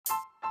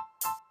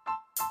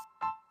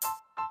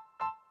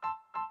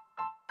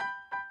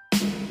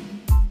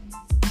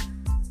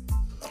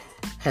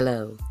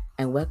Hello,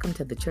 and welcome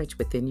to the Church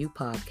Within You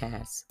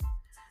podcast.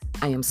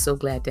 I am so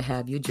glad to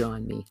have you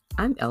join me.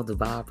 I'm Elder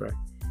Barbara,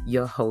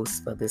 your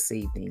host for this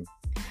evening.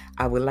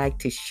 I would like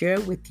to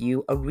share with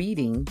you a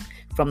reading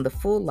from the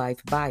Full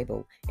Life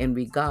Bible in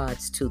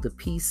regards to the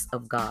peace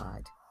of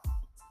God.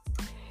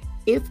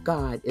 If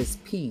God is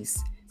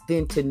peace,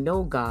 then to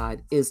know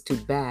God is to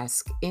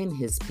bask in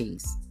His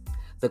peace.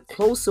 The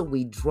closer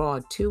we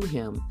draw to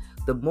Him,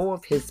 the more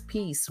of His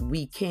peace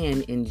we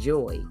can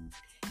enjoy.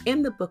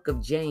 In the book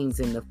of James,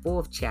 in the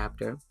 4th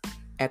chapter,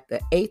 at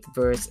the 8th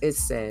verse, it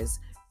says,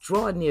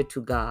 "Draw near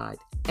to God,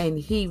 and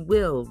He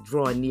will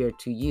draw near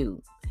to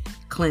you.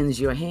 Cleanse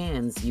your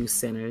hands, you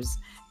sinners,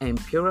 and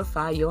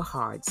purify your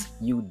hearts,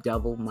 you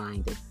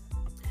double-minded."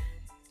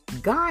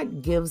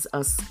 God gives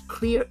us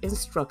clear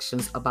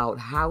instructions about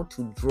how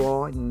to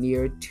draw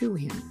near to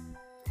Him.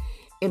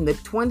 In the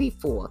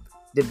 24th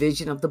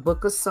division of the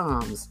book of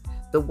Psalms,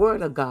 the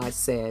Word of God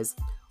says,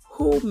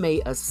 "Who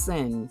may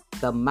ascend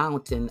the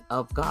mountain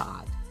of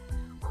God?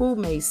 Who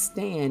may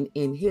stand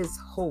in His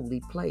holy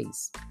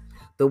place?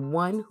 The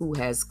one who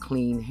has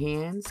clean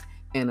hands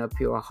and a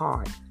pure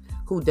heart,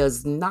 who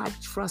does not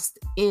trust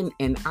in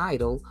an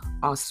idol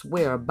or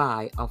swear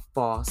by a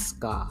false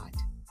god."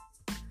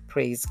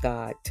 Praise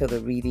God to the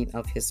reading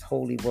of His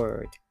holy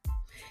word.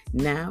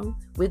 Now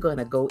we're going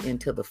to go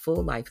into the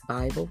Full Life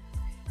Bible,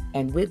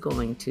 and we're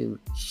going to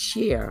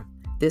share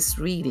this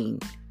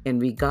reading in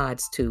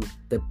regards to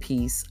the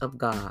peace of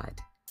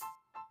God.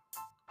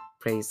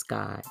 Praise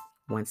God.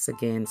 Once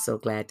again, so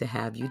glad to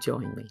have you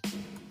join me.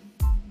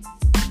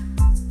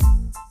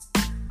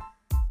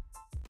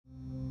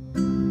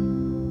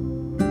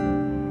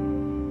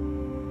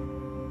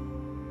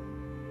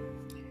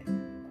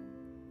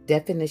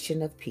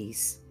 Definition of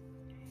peace.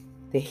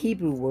 The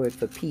Hebrew word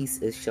for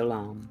peace is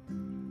shalom.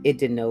 It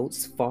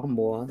denotes far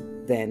more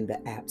than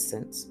the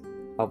absence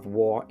of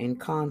war and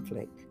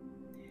conflict.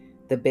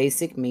 The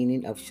basic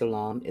meaning of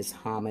shalom is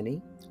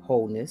harmony,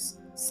 wholeness,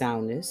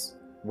 soundness,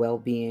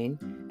 well-being,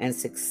 and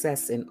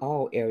success in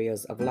all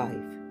areas of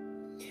life.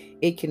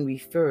 It can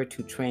refer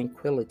to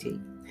tranquility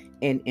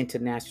in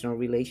international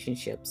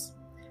relationships,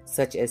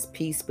 such as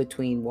peace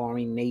between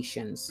warring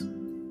nations,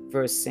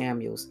 1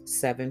 Samuel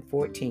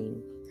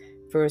 7:14,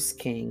 1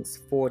 Kings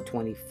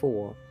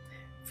 4:24,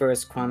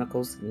 1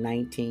 Chronicles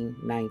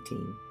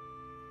 19:19.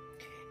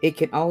 It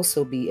can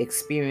also be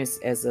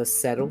experienced as a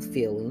settled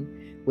feeling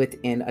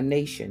within a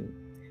nation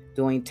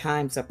during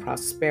times of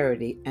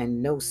prosperity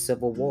and no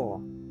civil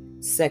war.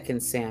 2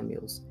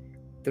 Samuel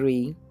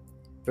 3,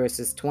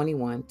 verses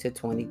 21 to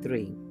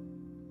 23.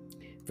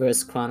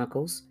 1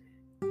 Chronicles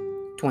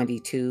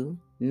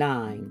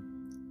 22:9.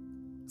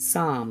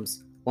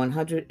 Psalms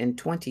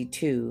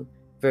 122,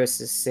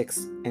 verses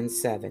 6 and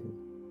 7.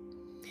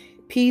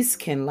 Peace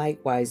can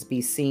likewise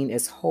be seen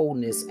as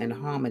wholeness and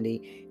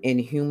harmony in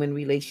human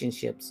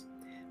relationships,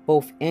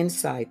 both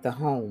inside the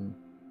home,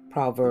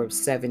 Proverbs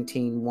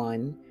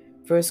 17:1,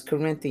 1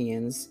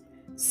 Corinthians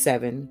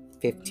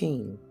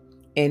 7:15,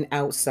 and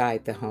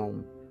outside the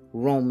home,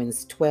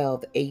 Romans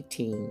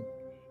 12:18,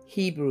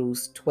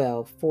 Hebrews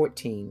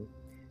 12:14,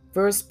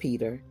 1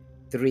 Peter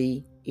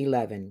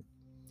 3:11.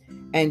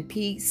 And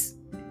peace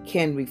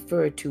can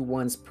refer to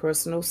one's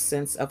personal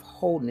sense of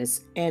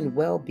wholeness and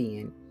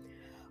well-being,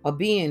 of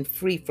being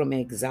free from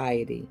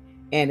anxiety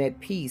and at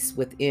peace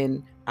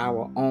within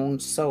our own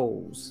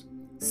souls.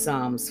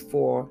 Psalms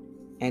 4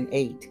 and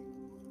 8.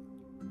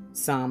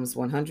 Psalms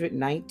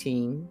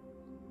 119,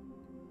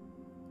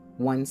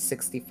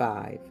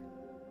 165.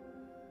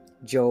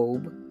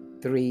 Job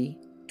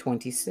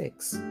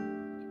 3:26.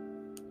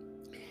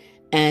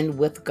 And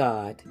with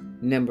God,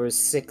 Numbers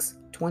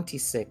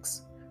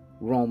 6:26.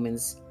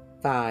 Romans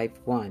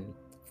 5:1.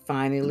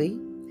 Finally,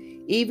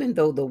 even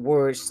though the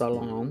word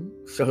shalom,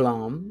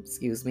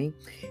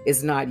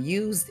 is not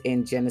used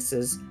in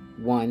Genesis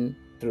 1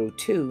 through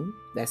 2,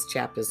 that's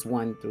chapters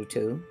 1 through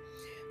 2,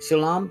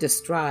 shalom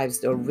describes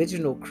the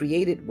original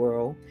created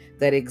world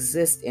that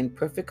exists in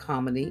perfect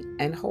harmony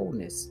and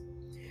wholeness.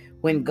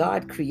 When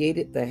God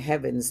created the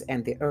heavens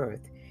and the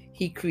earth,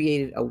 He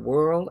created a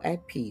world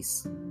at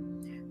peace.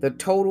 The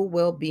total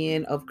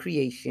well-being of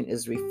creation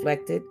is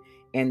reflected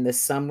in the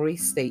summary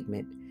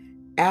statement.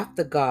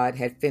 After God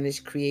had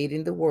finished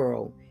creating the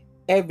world,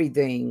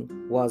 everything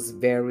was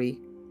very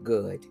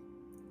good.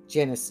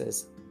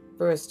 Genesis,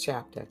 1st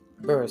chapter,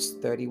 verse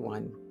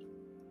 31.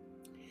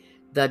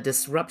 The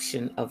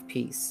disruption of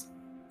peace.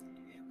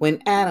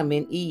 When Adam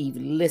and Eve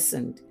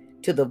listened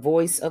to the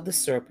voice of the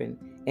serpent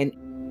and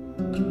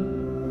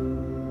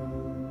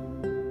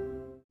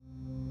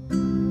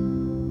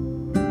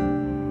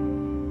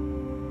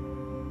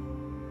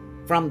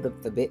from the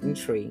forbidden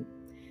tree,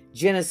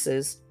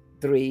 Genesis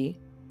 3,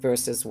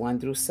 verses 1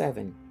 through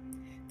 7.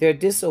 Their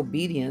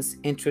disobedience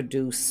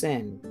introduced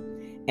sin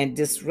and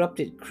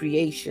disrupted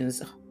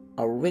creation's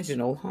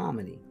original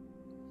harmony.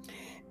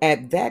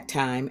 At that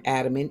time,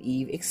 Adam and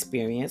Eve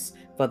experienced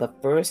for the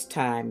first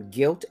time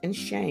guilt and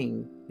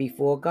shame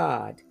before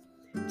God,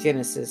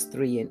 Genesis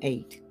 3 and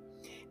 8,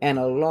 and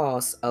a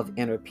loss of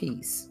inner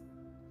peace.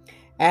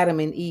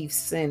 Adam and Eve's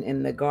sin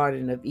in the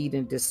Garden of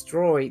Eden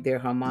destroyed their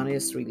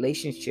harmonious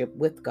relationship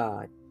with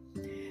God.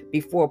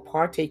 Before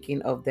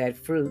partaking of that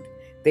fruit,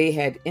 they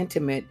had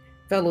intimate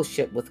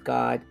fellowship with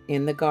God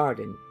in the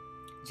garden,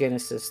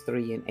 Genesis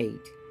 3 and 8.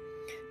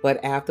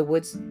 But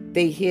afterwards,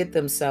 they hid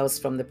themselves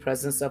from the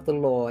presence of the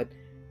Lord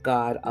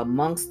God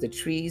amongst the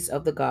trees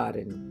of the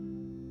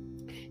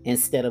garden.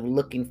 Instead of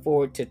looking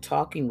forward to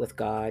talking with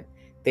God,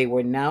 they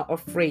were now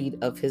afraid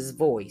of his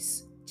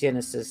voice,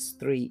 Genesis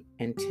 3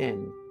 and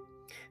 10.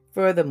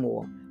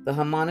 Furthermore, the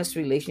harmonious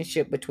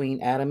relationship between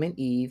Adam and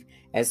Eve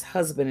as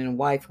husband and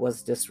wife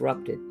was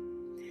disrupted.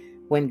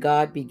 When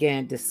God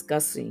began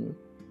discussing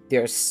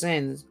their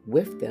sins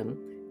with them,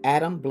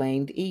 Adam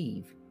blamed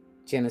Eve,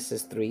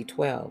 Genesis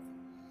 3:12.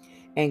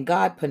 And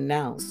God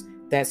pronounced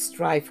that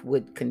strife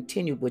would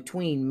continue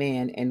between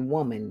man and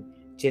woman,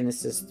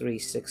 Genesis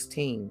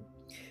 3:16.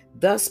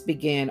 Thus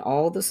began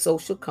all the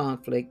social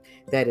conflict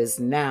that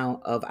is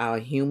now of our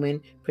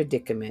human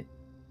predicament,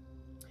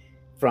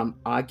 from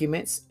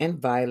arguments and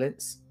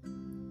violence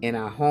in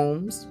our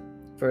homes,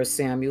 1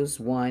 Samuel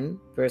 1,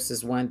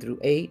 verses 1 through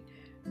 8,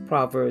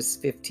 Proverbs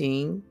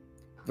 15,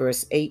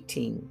 verse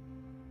 18,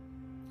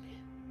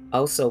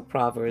 also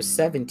Proverbs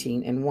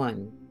 17 and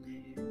 1,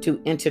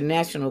 to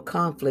international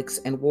conflicts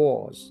and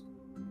wars.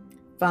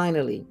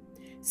 Finally,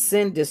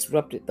 sin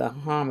disrupted the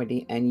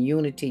harmony and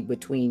unity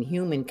between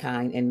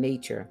humankind and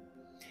nature.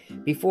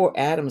 Before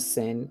Adam's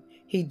sin,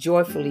 he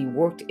joyfully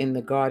worked in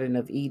the Garden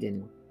of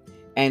Eden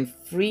and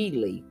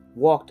freely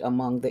walked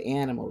among the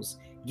animals,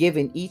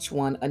 giving each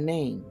one a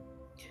name.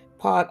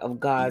 Part of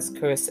God's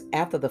curse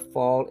after the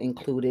fall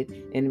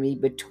included enmity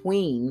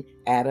between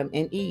Adam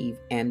and Eve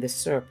and the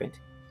serpent,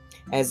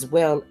 as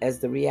well as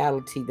the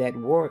reality that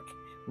work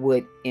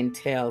would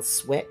entail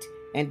sweat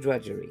and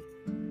drudgery.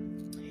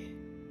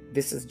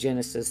 This is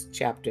Genesis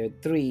chapter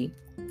 3,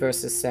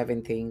 verses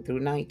 17 through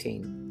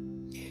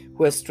 19,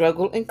 where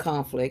struggle and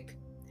conflict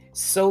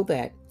so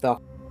that the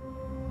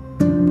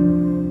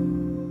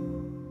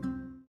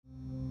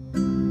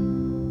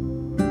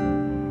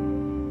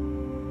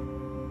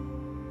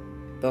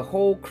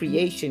whole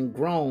creation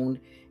groaned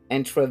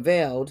and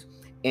travailed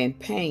in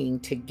pain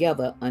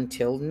together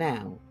until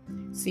now.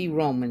 See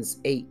Romans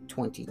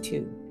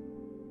 8:22.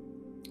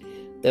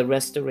 The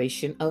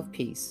restoration of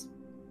peace.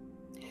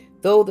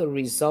 Though the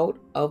result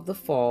of the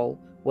fall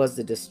was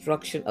the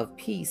destruction of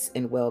peace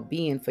and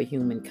well-being for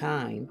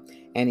humankind,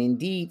 and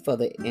indeed for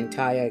the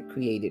entire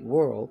created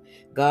world,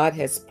 God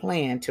has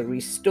planned to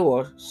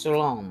restore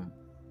shalom.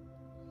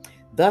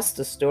 Thus,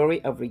 the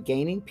story of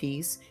regaining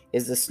peace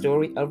is the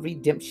story of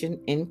redemption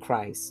in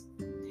Christ.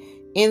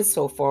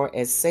 Insofar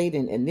as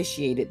Satan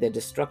initiated the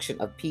destruction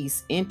of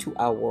peace into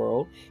our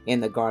world in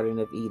the Garden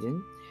of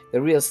Eden,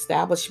 the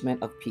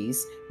reestablishment of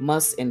peace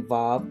must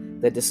involve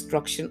the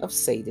destruction of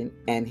Satan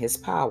and his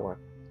power.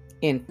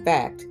 In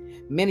fact,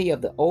 many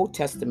of the Old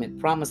Testament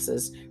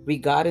promises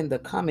regarding the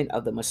coming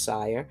of the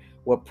Messiah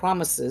were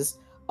promises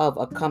of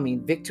a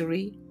coming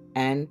victory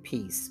and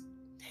peace.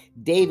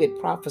 David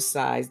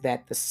prophesied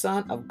that the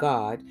Son of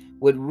God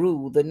would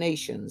rule the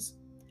nations.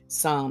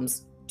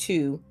 Psalms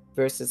 2,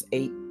 verses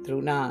 8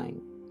 through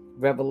 9.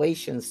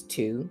 Revelations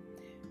 2,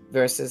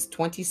 verses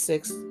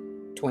 26,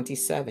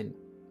 27.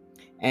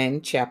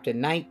 And chapter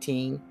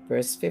 19,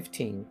 verse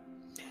 15.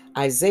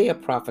 Isaiah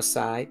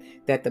prophesied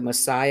that the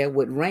Messiah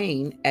would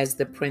reign as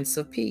the Prince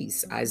of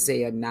Peace.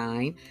 Isaiah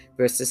 9,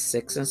 verses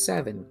 6 and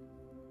 7.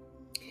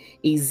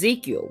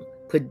 Ezekiel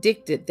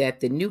predicted that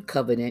the new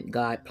covenant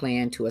God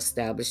planned to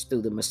establish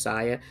through the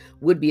Messiah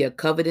would be a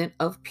covenant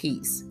of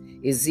peace.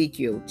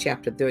 Ezekiel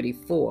chapter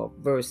 34,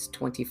 verse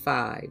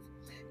 25,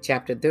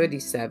 chapter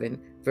 37,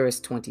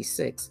 verse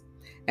 26.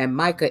 And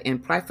Micah, in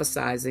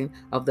prophesying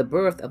of the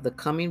birth of the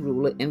coming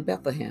ruler in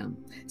Bethlehem,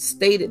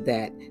 stated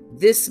that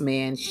this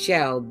man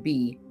shall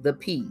be the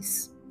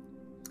peace.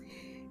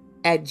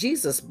 At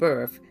Jesus'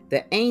 birth,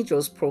 the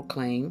angels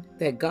proclaimed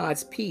that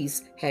God's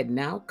peace had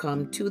now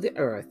come to the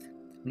earth.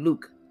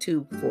 Luke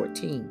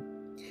 2:14.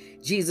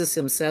 Jesus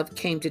himself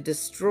came to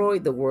destroy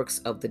the works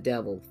of the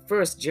devil,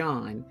 1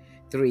 John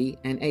 3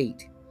 and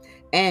 8,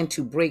 and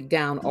to break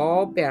down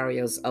all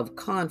barriers of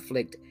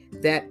conflict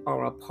that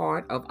are a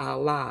part of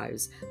our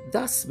lives,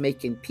 thus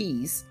making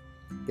peace.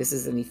 This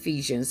is in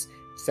Ephesians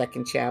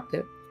 2nd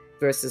chapter,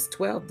 verses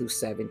 12 through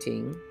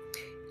 17.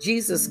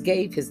 Jesus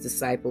gave his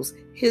disciples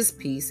his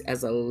peace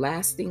as a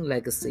lasting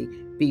legacy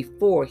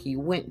before he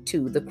went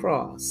to the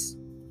cross.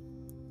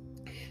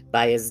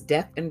 By his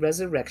death and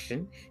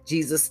resurrection,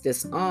 Jesus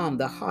disarmed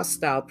the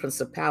hostile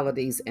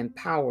principalities and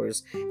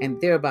powers and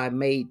thereby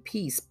made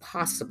peace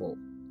possible.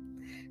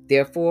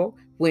 Therefore,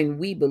 when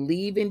we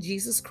believe in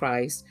Jesus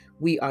Christ,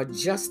 we are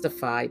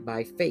justified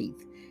by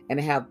faith and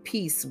have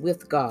peace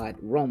with God,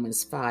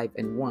 Romans 5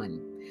 and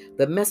 1.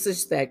 The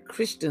message that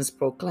Christians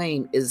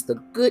proclaim is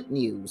the good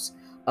news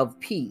of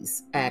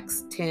peace,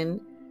 Acts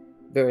 10,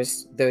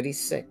 verse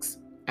 36,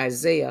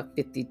 Isaiah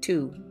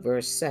 52,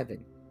 verse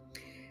 7.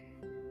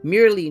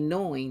 Merely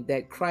knowing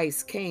that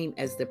Christ came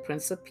as the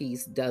Prince of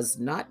Peace does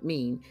not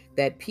mean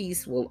that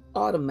peace will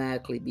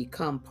automatically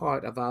become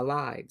part of our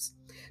lives.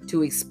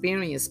 To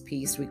experience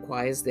peace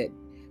requires that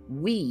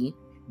we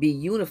be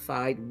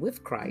unified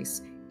with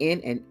Christ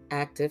in an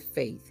active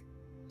faith.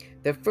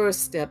 The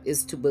first step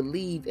is to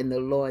believe in the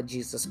Lord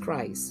Jesus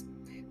Christ.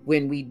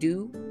 When we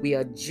do, we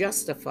are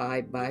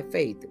justified by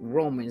faith.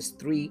 Romans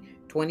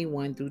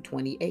 3:21 through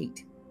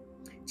 28.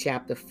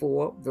 Chapter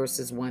 4,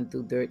 verses 1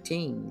 through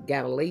 13.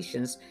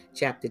 Galatians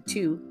chapter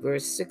 2,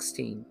 verse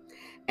 16.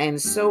 And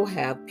so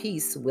have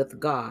peace with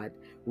God.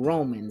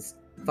 Romans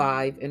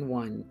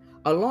 5:1.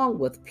 Along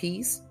with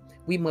peace,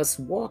 we must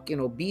walk in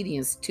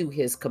obedience to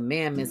his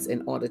commandments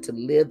in order to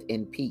live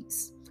in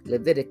peace.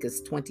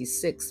 Leviticus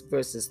 26,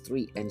 verses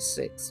 3 and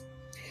 6.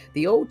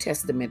 The Old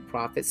Testament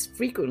prophets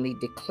frequently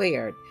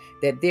declared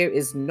that there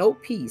is no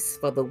peace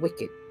for the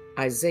wicked.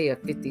 Isaiah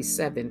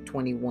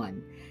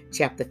 57:21,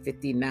 chapter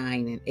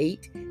 59 and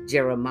 8,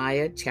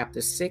 Jeremiah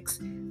chapter 6,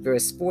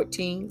 verse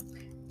 14,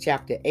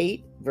 chapter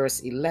 8,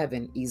 verse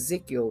 11,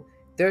 Ezekiel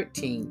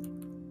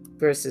 13,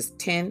 verses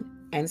 10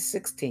 and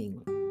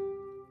 16.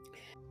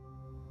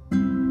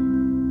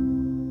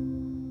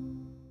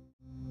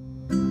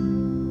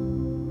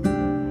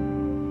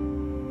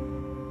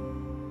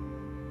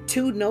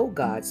 To know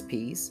God's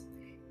peace,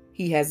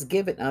 he has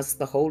given us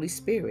the Holy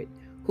Spirit,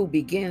 who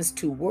begins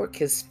to work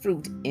his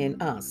fruit in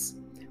us.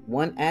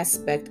 One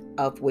aspect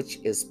of which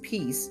is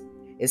peace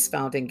is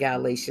found in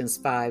Galatians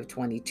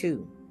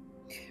 5:22.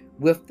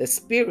 With the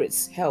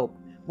Spirit's help,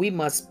 we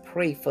must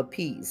pray for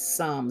peace.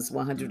 Psalms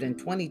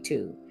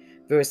 122,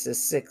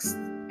 verses 6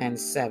 and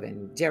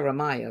 7.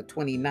 Jeremiah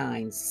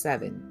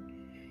 29:7.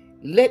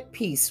 Let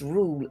peace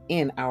rule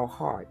in our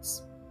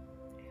hearts.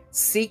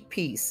 Seek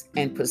peace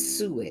and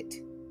pursue it,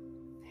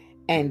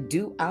 and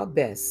do our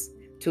best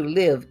to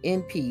live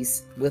in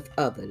peace with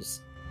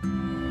others.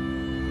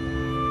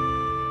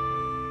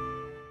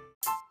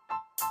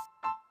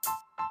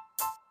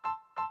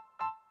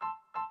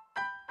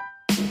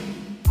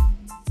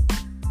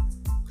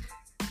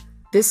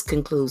 This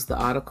concludes the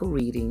article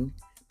reading,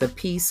 The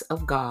Peace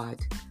of God,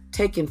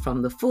 taken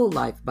from the Full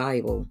Life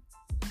Bible,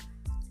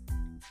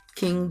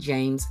 King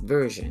James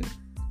Version.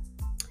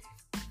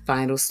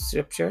 Final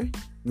scripture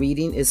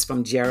reading is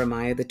from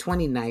Jeremiah, the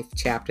 29th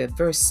chapter,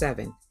 verse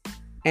 7,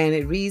 and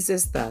it reads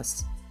as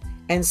thus: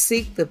 And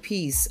seek the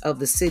peace of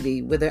the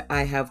city whither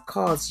I have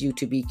caused you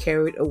to be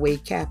carried away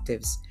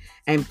captives,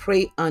 and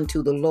pray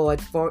unto the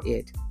Lord for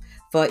it,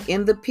 for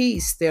in the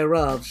peace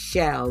thereof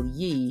shall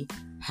ye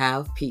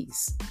have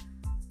peace.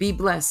 Be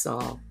blessed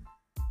all.